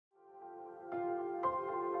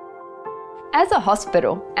As a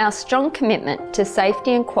hospital, our strong commitment to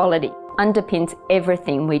safety and quality underpins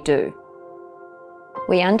everything we do.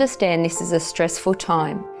 We understand this is a stressful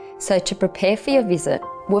time, so to prepare for your visit,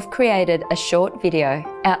 we've created a short video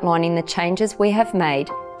outlining the changes we have made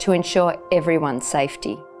to ensure everyone's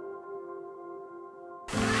safety.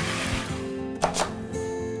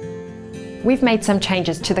 We've made some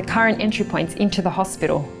changes to the current entry points into the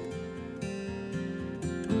hospital.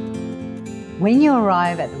 When you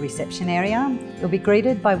arrive at the reception area, you'll be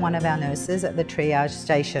greeted by one of our nurses at the triage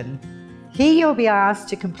station. Here you'll be asked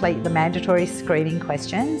to complete the mandatory screening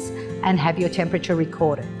questions and have your temperature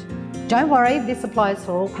recorded. Don't worry, this applies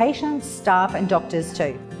for all patients, staff and doctors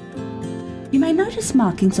too. You may notice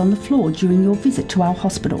markings on the floor during your visit to our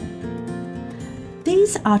hospital.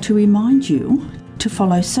 These are to remind you to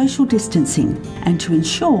follow social distancing and to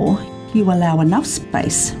ensure you allow enough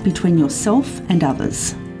space between yourself and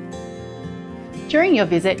others. During your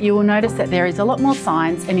visit, you will notice that there is a lot more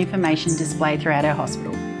signs and information displayed throughout our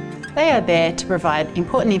hospital. They are there to provide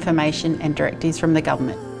important information and directives from the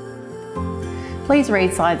government. Please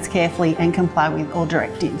read signs carefully and comply with all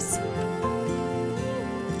directives.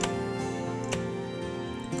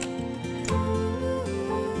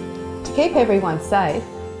 To keep everyone safe,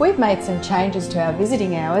 we've made some changes to our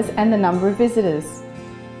visiting hours and the number of visitors.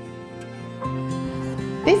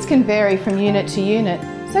 This can vary from unit to unit,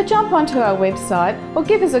 so jump onto our website or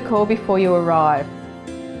give us a call before you arrive.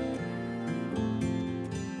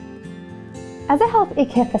 As a Healthe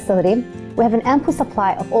Care facility, we have an ample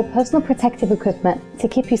supply of all personal protective equipment to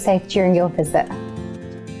keep you safe during your visit.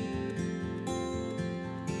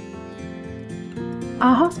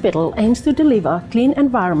 Our hospital aims to deliver clean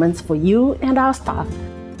environments for you and our staff.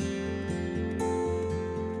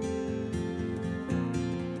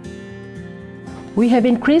 We have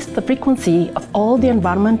increased the frequency of all the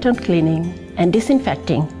environmental cleaning and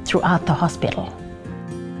disinfecting throughout the hospital.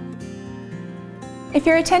 If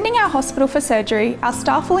you're attending our hospital for surgery, our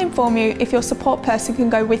staff will inform you if your support person can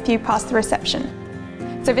go with you past the reception.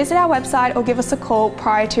 So visit our website or give us a call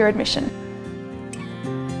prior to your admission.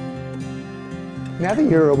 Now that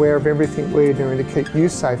you're aware of everything we're doing to keep you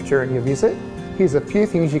safe during your visit, here's a few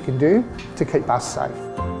things you can do to keep us safe.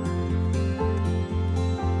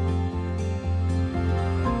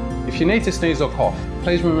 If you need to sneeze or cough,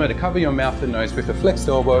 please remember to cover your mouth and nose with a flexed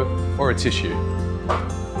elbow or a tissue.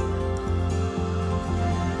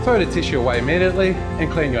 Throw the tissue away immediately and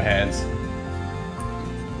clean your hands.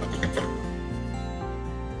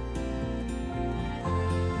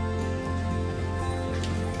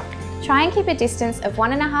 Try and keep a distance of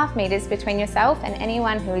 1.5 metres between yourself and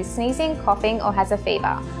anyone who is sneezing, coughing or has a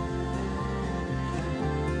fever.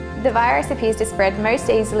 The virus appears to spread most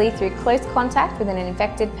easily through close contact with an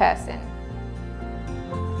infected person.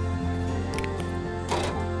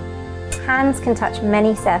 Hands can touch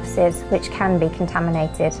many surfaces which can be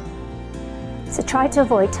contaminated. So try to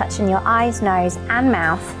avoid touching your eyes, nose and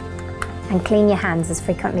mouth and clean your hands as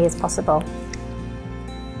frequently as possible.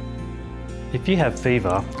 If you have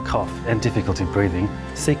fever, cough and difficulty breathing,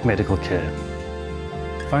 seek medical care.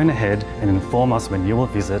 Phone ahead and inform us when you will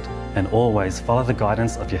visit, and always follow the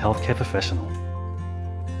guidance of your healthcare professional.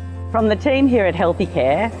 From the team here at Healthe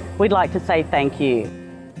Care, we'd like to say thank you.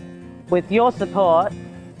 With your support,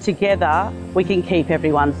 together we can keep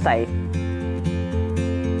everyone safe.